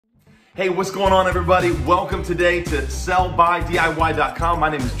Hey, what's going on, everybody? Welcome today to sellbydiy.com. My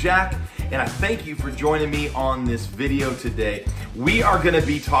name is Jack, and I thank you for joining me on this video today. We are going to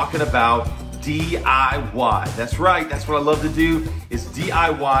be talking about DIY. That's right, that's what I love to do, is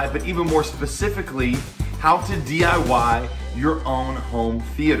DIY, but even more specifically, how to DIY your own home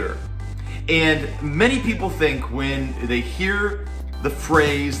theater. And many people think when they hear the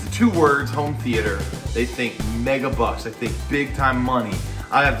phrase, the two words, home theater, they think mega bucks, they think big time money.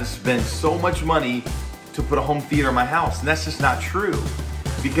 I have to spend so much money to put a home theater in my house, and that's just not true.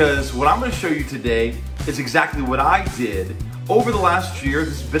 Because what I'm going to show you today is exactly what I did over the last year.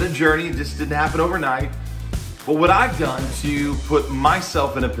 This has been a journey, it just didn't happen overnight. But what I've done to put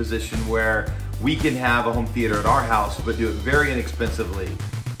myself in a position where we can have a home theater at our house, but do it very inexpensively,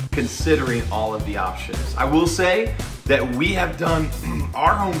 considering all of the options. I will say that we have done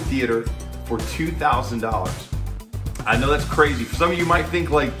our home theater for $2,000. I know that's crazy. For some of you might think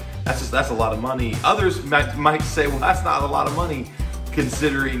like, that's a lot of money. Others might say, well, that's not a lot of money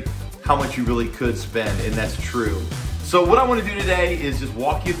considering how much you really could spend, and that's true. So what I want to do today is just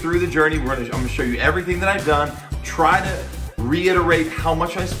walk you through the journey. I'm going to show you everything that I've done, try to reiterate how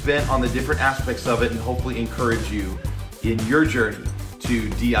much I spent on the different aspects of it, and hopefully encourage you in your journey to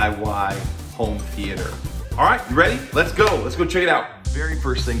DIY home theater. All right, you ready? Let's go. Let's go check it out. Very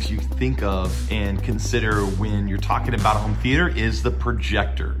first things you think of and consider when you're talking about a home theater is the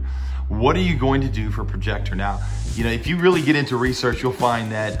projector. What are you going to do for a projector? Now, you know, if you really get into research, you'll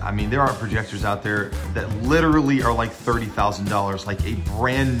find that, I mean, there are projectors out there that literally are like $30,000, like a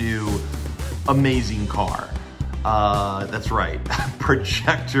brand new, amazing car. That's right, a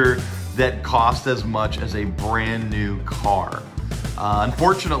projector that costs as much as a brand new car.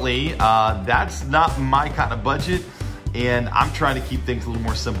 Unfortunately, that's not my kind of budget, and I'm trying to keep things a little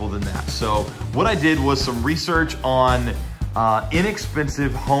more simple than that. So what I did was some research on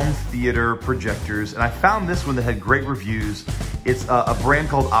inexpensive home theater projectors, and I found this one that had great reviews. It's a brand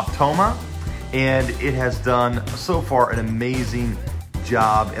called Optoma, and it has done so far an amazing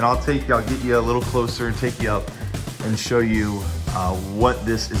job. And I'll get you a little closer and take you up and show you what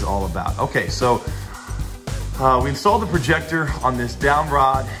this is all about. Okay, so we installed the projector on this down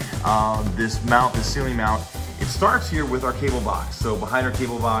rod, this ceiling mount. It starts here with our cable box. So behind our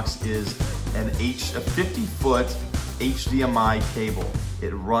cable box is a 50-foot HDMI cable. It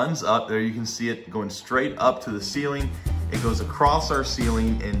runs up, there you can see it going straight up to the ceiling. It goes across our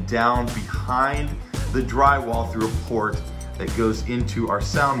ceiling and down behind the drywall through a port that goes into our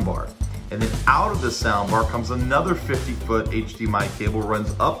sound bar. And then out of the sound bar comes another 50-foot HDMI cable,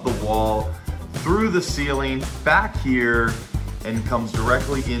 runs up the wall, through the ceiling, back here, and comes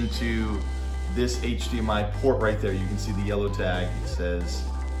directly into this HDMI port right there. You can see the yellow tag. It says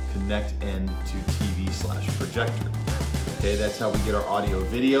connect N to TV/projector. Okay, that's how we get our audio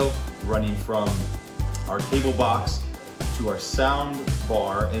video running from our cable box to our sound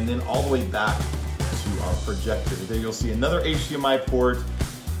bar and then all the way back to our projector. There you'll see another HDMI port,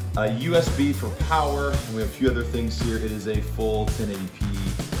 a USB for power, and we have a few other things here. It is a full 1080p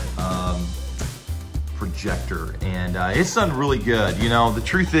projector, and it's done really good. You know, the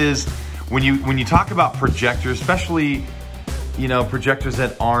truth is, when you talk about projectors, especially, you know, projectors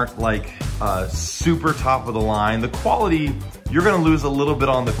that aren't like super top of the line, the quality, you're gonna lose a little bit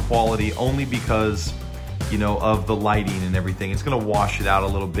on the quality only because, you know, of the lighting and everything. It's gonna wash it out a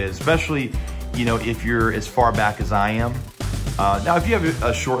little bit, especially, you know, if you're as far back as I am. Now, if you have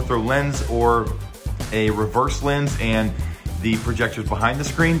a short throw lens or a reverse lens and the projector's behind the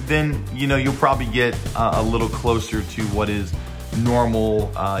screen, then, you know, you'll probably get a little closer to what is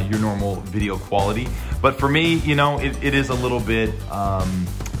normal, your normal video quality. But for me, you know, it is a little bit,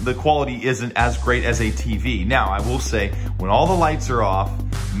 the quality isn't as great as a TV. Now, I will say, when all the lights are off,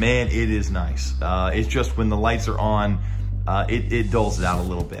 man, it is nice. It's just when the lights are on, it dulls it out a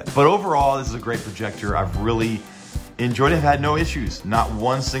little bit. But overall, this is a great projector. I've really enjoyed it. I've had no issues, not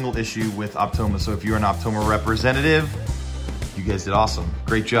one single issue with Optoma. So if you're an Optoma representative, you guys did awesome.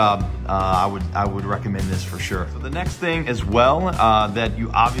 Great job. I would recommend this for sure. So the next thing as well that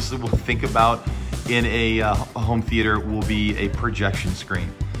you obviously will think about in a home theater will be a projection screen.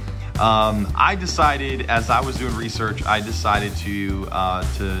 I decided, as I was doing research, I decided to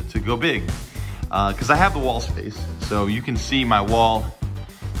go big because I have the wall space. So you can see my wall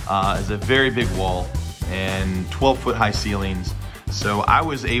is a very big wall and 12-foot high ceilings. So I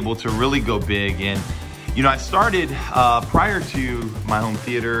was able to really go big. And you know, I started, prior to my home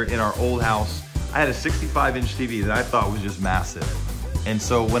theater in our old house, I had a 65-inch TV that I thought was just massive. And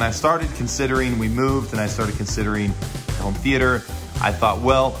so when I started considering, we moved and I started considering home theater, I thought,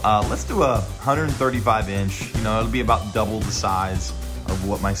 well, let's do a 135-inch, you know, it'll be about double the size of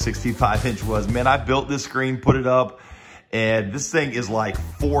what my 65-inch was. Man, I built this screen, put it up, and this thing is like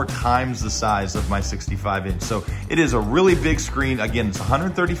 4 times the size of my 65-inch. So it is a really big screen. Again, it's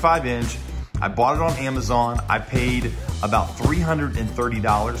 135-inch. I bought it on Amazon. I paid about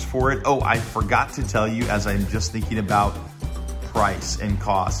 $330 for it. Oh, I forgot to tell you, as I'm just thinking about price and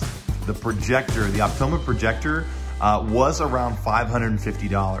cost, the projector, the Optoma projector, was around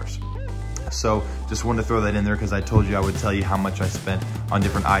 $550. So just wanted to throw that in there because I told you I would tell you how much I spent on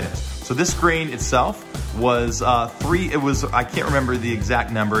different items. So this screen itself was I can't remember the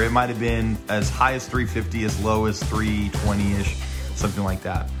exact number. It might've been as high as $350, as low as $320-ish, something like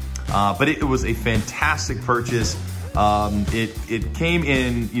that. But it was a fantastic purchase. It came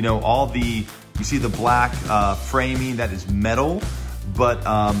in, you know, you see the black framing that is metal, but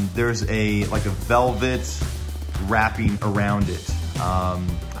there's like a velvet wrapping around it.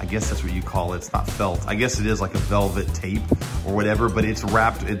 I guess that's what you call it. It's not felt. I guess it is like a velvet tape or whatever, but it's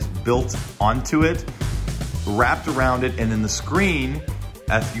built onto it, wrapped around it, and then the screen,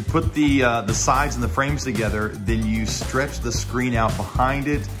 if you put the sides and the frames together, then you stretch the screen out behind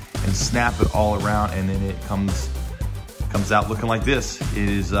it and snap it all around, and then it comes out looking like this. It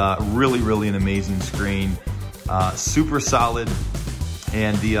is really, really an amazing screen. Super solid,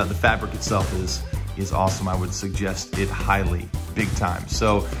 and the fabric itself is awesome. I would suggest it highly, big time.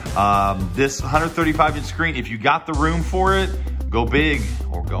 So this 135-inch screen, if you got the room for it, go big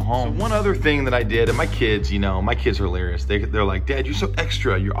or go home. So one other thing that I did, and my kids, you know, my kids are hilarious. They're like, Dad, you're so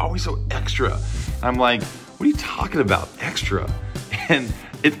extra. You're always so extra. And I'm like, what are you talking about, extra? And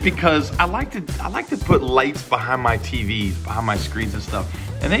it's because I like to put lights behind my TVs, behind my screens and stuff.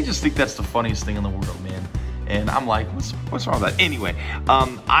 And they just think that's the funniest thing in the world, man. And I'm like, what's wrong with that? Anyway,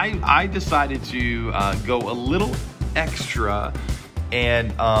 I decided to go a little extra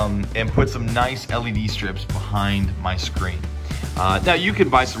and put some nice LED strips behind my screen. Now you can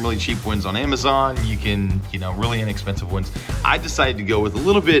buy some really cheap ones on Amazon. You can, you know, really inexpensive ones. I decided to go with a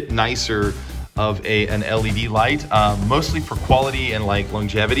little bit nicer of an LED light, mostly for quality and like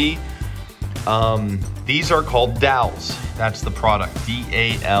longevity. These are called Dowels. That's the product,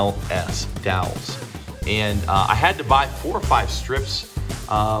 D-A-L-S, Dowels. And I had to buy 4 or 5 strips,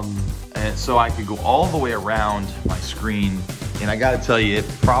 and so I could go all the way around my screen. And I gotta tell you, it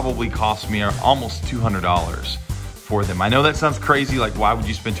probably cost me almost $200 for them. I know that sounds crazy, like why would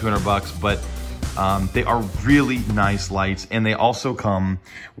you spend 200 bucks? But they are really nice lights, and they also come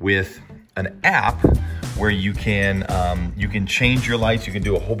with an app where you can change your lights. You can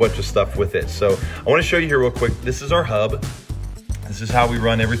do a whole bunch of stuff with it. So I want to show you here real quick. This is our hub. This is how we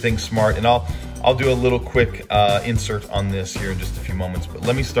run everything smart, and I'll do a little quick insert on this here in just a few moments. But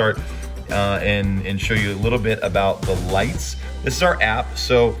let me start and show you a little bit about the lights. This is our app.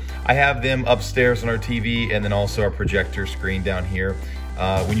 So I have them upstairs on our TV, and then also our projector screen down here.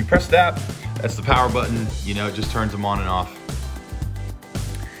 When you press that, that's the power button. You know, it just turns them on and off.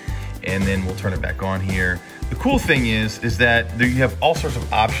 And then we'll turn it back on here. The cool thing is that you have all sorts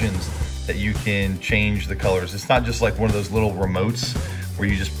of options that you can change the colors. It's not just like one of those little remotes where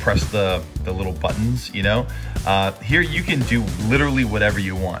you just press the little buttons, you know? Here you can do literally whatever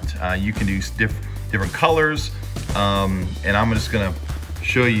you want. You can do different colors, and I'm just gonna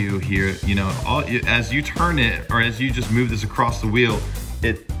show you here, you know, as you turn it, or as you just move this across the wheel,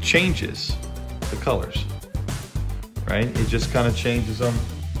 it changes the colors, right? It just kind of changes them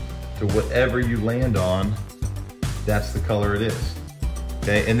to whatever you land on, that's the color it is.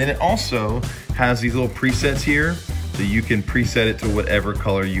 Okay, and then it also has these little presets here, so you can preset it to whatever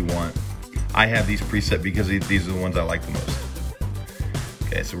color you want. I have these preset because these are the ones I like the most.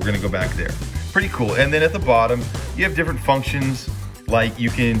 Okay, so we're gonna go back there. Pretty cool. And then at the bottom, you have different functions, like you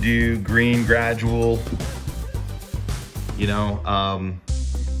can do green gradual, you know,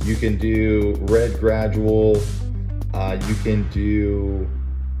 you can do red gradual, you can do,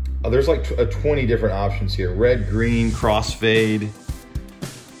 there's like 20 different options here. Red, green, crossfade.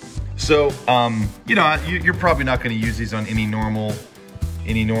 So, you know, you're probably not gonna use these on any normal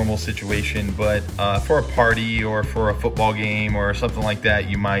situation, but for a party or for a football game or something like that,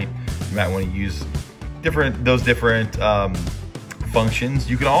 you might wanna use those different functions.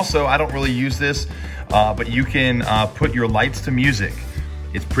 You can also, I don't really use this, but you can put your lights to music.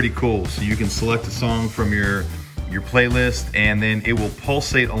 It's pretty cool. So you can select a song from your playlist, and then it will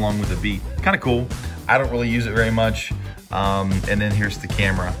pulsate along with the beat. Kind of cool. I don't really use it very much. And then here's the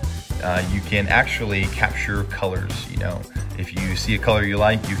camera. You can actually capture colors, you know. If you see a color you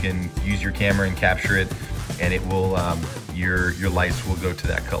like, you can use your camera and capture it, and it will, your lights will go to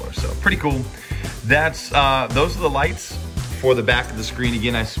that color. So pretty cool. That's, those are the lights for the back of the screen.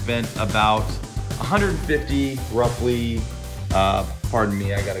 Again, I spent about $150 roughly pardon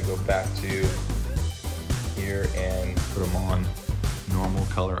me, I gotta go back to here and put them on normal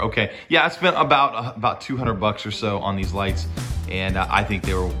color. Okay, yeah, I spent about 200 bucks or so on these lights, and I think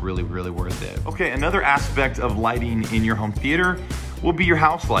they were really, really worth it. Okay, another aspect of lighting in your home theater will be your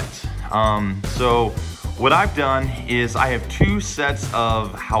house lights. So what I've done is I have 2 sets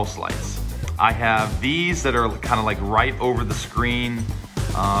of house lights. I have these that are kind of like right over the screen.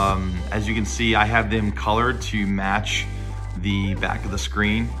 As you can see, I have them colored to match the back of the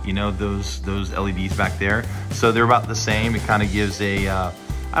screen, you know, those LEDs back there. So they're about the same. It kind of gives a,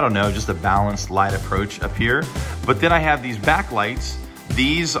 I don't know, just a balanced light approach up here. But then I have these backlights.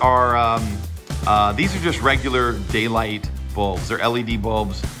 These are just regular daylight bulbs. They're LED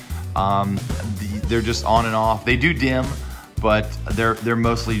bulbs. They're just on and off. They do dim, but they're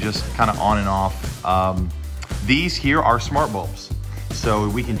mostly just kind of on and off. These here are smart bulbs. So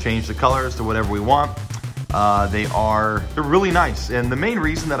we can change the colors to whatever we want. They're really nice. And the main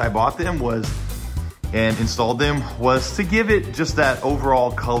reason that I bought them and installed them was to give it just that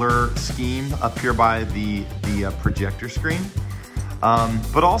overall color scheme up here by the projector screen.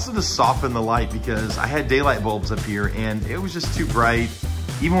 But also to soften the light, because I had daylight bulbs up here and it was just too bright.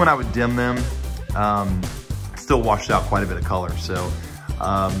 Even when I would dim them, still washed out quite a bit of color. So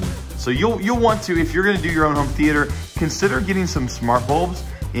you'll want to, if you're gonna do your own home theater, consider getting some smart bulbs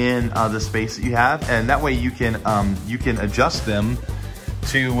in the space that you have, and that way you can adjust them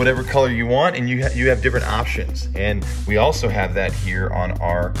to whatever color you want, and you have different options. And we also have that here on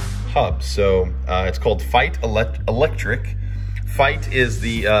our hub. So it's called Feit Electric. Feit is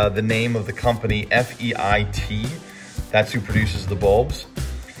the name of the company, F-E-I-T. That's who produces the bulbs.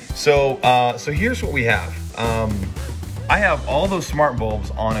 So here's what we have. I have all those smart bulbs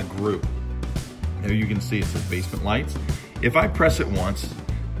on a group. There you can see it says basement lights. If I press it once,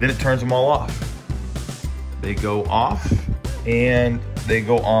 then it turns them all off. They go off and they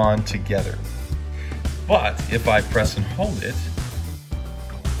go on together. But if I press and hold it,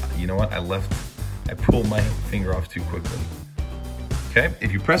 you know what? I pulled my finger off too quickly. Okay,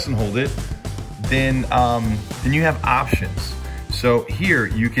 if you press and hold it, then you have options. So here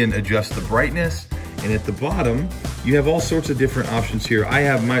you can adjust the brightness, and at the bottom, you have all sorts of different options here.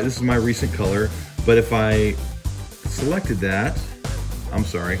 This is my recent color, but if I selected that, I'm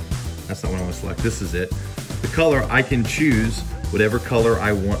sorry, that's not what I want to select, this is it. The color, I can choose whatever color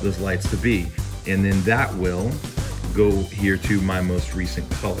I want those lights to be, and then that will go here to my most recent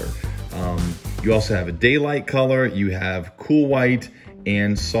color. You also have a daylight color, you have cool white,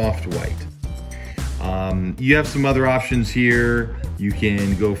 and soft white. You have some other options here. You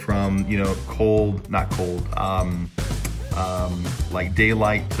can go from, you know, like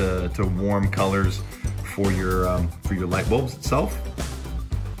daylight to warm colors for your light bulbs itself.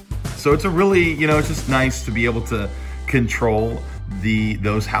 So it's a really, you know, it's just nice to be able to control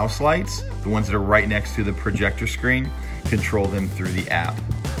those house lights, the ones that are right next to the projector screen, control them through the app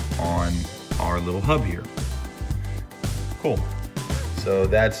on our little hub here. Cool. So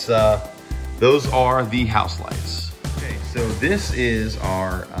that's those are the house lights. Okay, so this is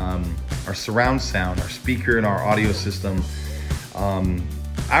our surround sound, our speaker and our audio system.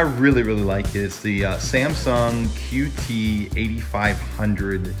 I really, really like it. It's the Samsung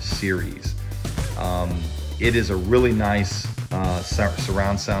QT8500 series. It is a really nice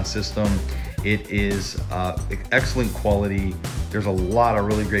surround sound system. It is excellent quality. There's a lot of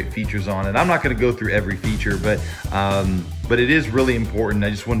really great features on it. I'm not gonna go through every feature, but it is really important.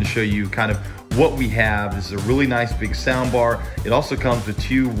 I just wanted to show you kind of what we have. This is a really nice big sound bar. It also comes with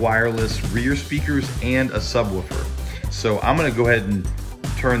 2 wireless rear speakers and a subwoofer. So I'm gonna go ahead and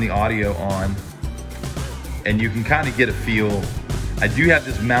turn the audio on, and you can kind of get a feel. I do have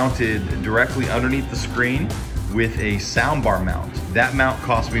this mounted directly underneath the screen with a soundbar mount. That mount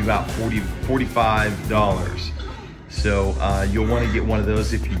cost me about $45. So you'll want to get one of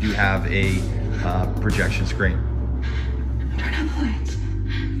those if you do have a projection screen. Turn on the lights.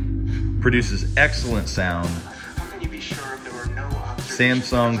 Produces excellent sound. How can you be sure if there were no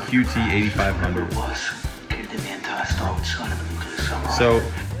Samsung QT8500. So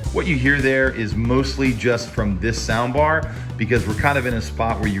what you hear there is mostly just from this soundbar, because we're kind of in a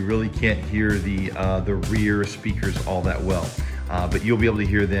spot where you really can't hear the rear speakers all that well. But you'll be able to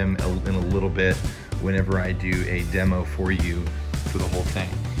hear them in a little bit whenever I do a demo for you for the whole thing.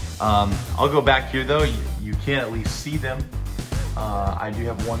 I'll go back here though, you can at least see them. I do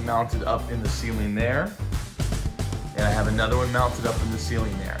have one mounted up in the ceiling there, and I have another one mounted up in the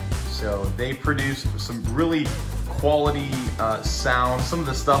ceiling there. So they produce some really quality sound, some of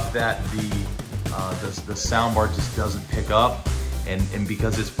the stuff that the sound bar just doesn't pick up, and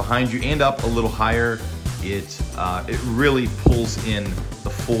because it's behind you and up a little higher, it really pulls in the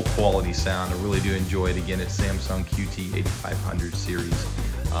full quality sound. I really do enjoy it. Again, it's Samsung QT8500 series.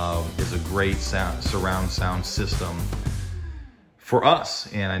 Is a great surround sound system for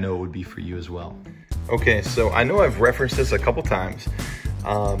us, and I know it would be for you as well. Okay, so I know I've referenced this a couple times,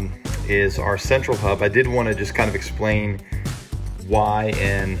 is our central hub. I did want to just kind of explain why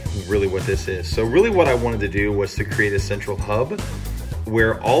and really what this is. So really what I wanted to do was to create a central hub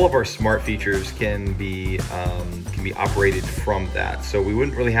where all of our smart features can be operated from that. So we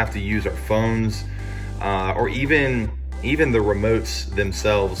wouldn't really have to use our phones or even the remotes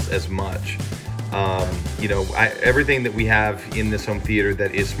themselves as much. You know, everything that we have in this home theater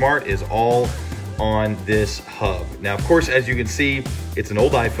that is smart is all on this hub. Now, of course, as you can see, it's an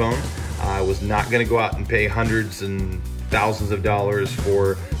old iPhone. I was not gonna go out and pay hundreds and thousands of dollars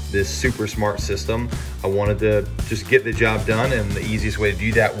for this super smart system. I wanted to just get the job done, and the easiest way to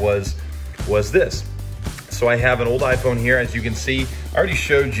do that was this. So I have an old iPhone here. As you can see, I already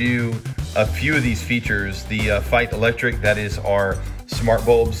showed you a few of these features. The Fight Electric, that is our smart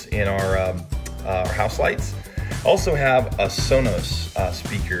bulbs in our house lights. Also have a Sonos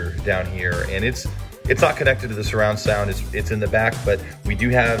speaker down here, and it's not connected to the surround sound. It's in the back, but we do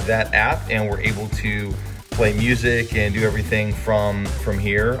have that app, and we're able to play music and do everything from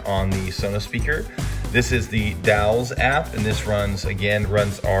here on the Sonos speaker. This is the Dowls app, and this runs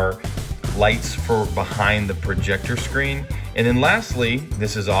our lights for behind the projector screen. And then lastly,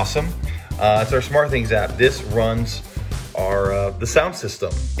 this is awesome. It's our SmartThings app. This runs our the sound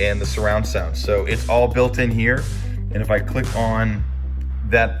system and the surround sound. So it's all built in here. And if I click on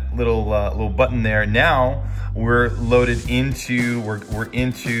that little button there, now we're loaded into we're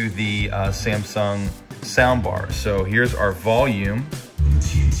into the Samsung soundbar. So here's our volume.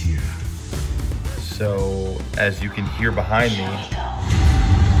 So as you can hear behind me,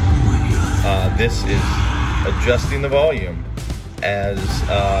 this is adjusting the volume as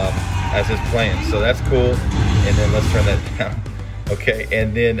it's playing. So that's cool. And then let's turn that down. Okay,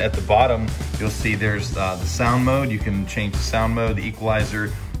 and then at the bottom, you'll see there's the sound mode. You can change the sound mode, the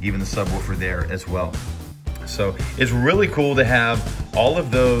equalizer, even the subwoofer there as well. So it's really cool to have all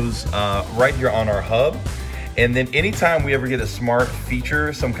of those right here on our hub. And then anytime we ever get a smart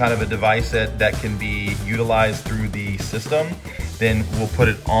feature, some kind of a device that can be utilized through the system, then we'll put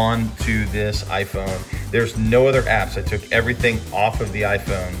it on to this iPhone. There's no other apps. I took everything off of the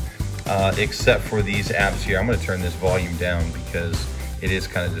iPhone except for these apps here. I'm gonna turn this volume down because it is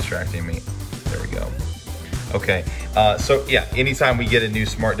kind of distracting me. There we go. Okay, so yeah, anytime we get a new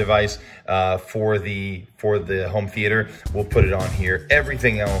smart device for the home theater, we'll put it on here.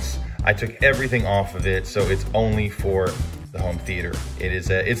 Everything else, I took everything off of it, so it's only for the home theater.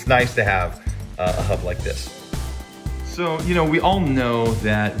 It's nice to have a hub like this. So, you know, we all know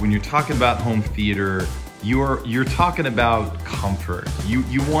that when you're talking about home theater, you're talking about comfort.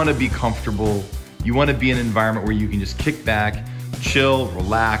 You want to be comfortable. You want to be in an environment where you can just kick back, chill,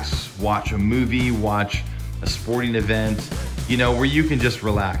 relax, watch a movie, watch a sporting event, you know, where you can just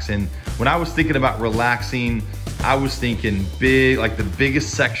relax. And when I was thinking about relaxing, I was thinking big, like the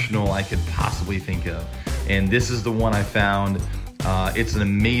biggest sectional I could possibly think of. And this is the one I found. It's an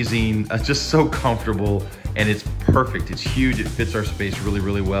amazing, just so comfortable, and it's perfect. It's huge. It fits our space really,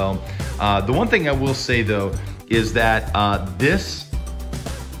 really well. The one thing I will say though is that this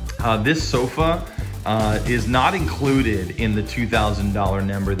sofa is not included in the $2,000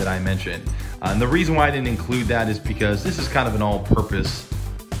 number that I mentioned. And the reason why I didn't include that is because this is kind of an all-purpose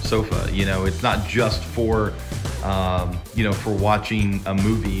sofa. You know, it's not just for you know, for watching a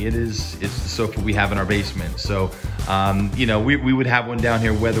movie. It's the sofa we have in our basement. So you know, we would have one down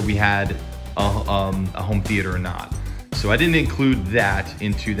here whether we had a home theater or not. So I didn't include that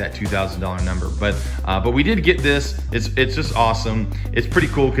into that $2,000 number, but we did get this. It's just awesome. It's pretty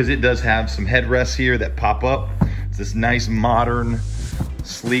cool because it does have some headrests here that pop up. It's this nice modern,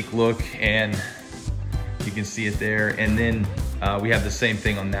 sleek look, and you can see it there. And then we have the same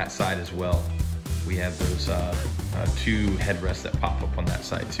thing on that side as well. We have those two headrests that pop up on that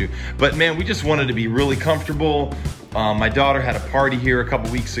side too. But man, we just wanted to be really comfortable. My daughter had a party here a couple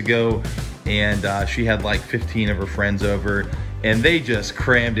weeks ago, and she had like 15 of her friends over, and they just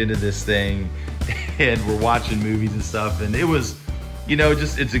crammed into this thing and were watching movies and stuff. And it was, you know,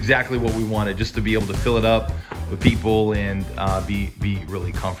 it's exactly what we wanted, just to be able to fill it up with people and be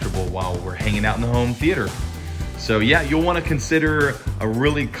really comfortable while we're hanging out in the home theater. So yeah, you'll want to consider a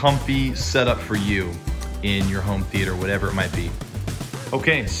really comfy setup for you in your home theater, whatever it might be.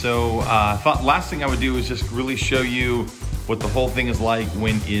 Okay, so I thought last thing I would do is just really show you what the whole thing is like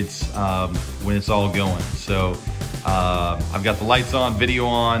when it's all going. So I've got the lights on, video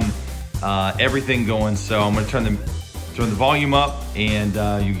on, everything going. So I'm gonna turn the volume up, and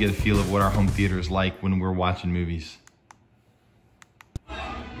you get a feel of what our home theater is like when we're watching movies.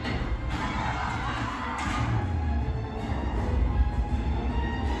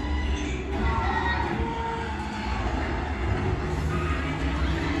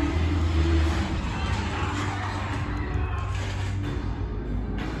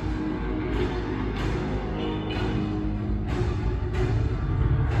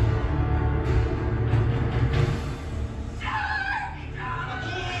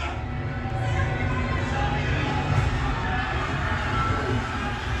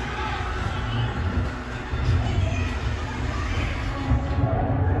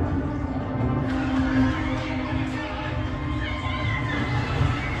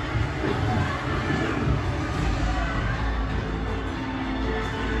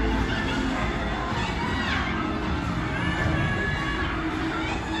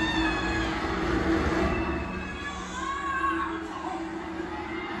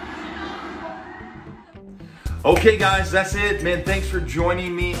 Okay guys, that's it. Man, thanks for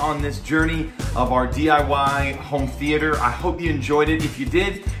joining me on this journey of our DIY home theater. I hope you enjoyed it. If you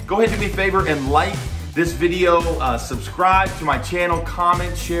did, go ahead and do me a favor and like this video, subscribe to my channel,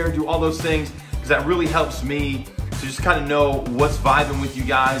 comment, share, do all those things, because that really helps me to just kind of know what's vibing with you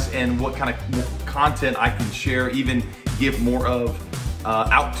guys and what kind of content I can share, even give more of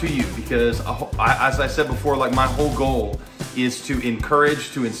out to you. Because as I said before, like, my whole goal is to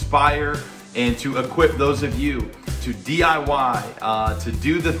encourage, to inspire, and to equip those of you to DIY, to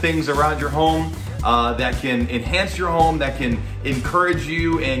do the things around your home that can enhance your home, that can encourage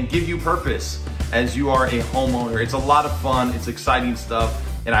you and give you purpose as you are a homeowner. It's a lot of fun, it's exciting stuff,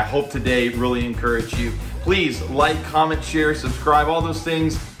 and I hope today really encouraged you. Please like, comment, share, subscribe, all those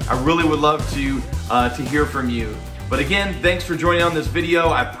things. I really would love to hear from you. But again, thanks for joining on this video.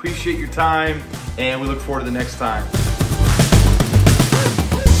 I appreciate your time, and we look forward to the next time.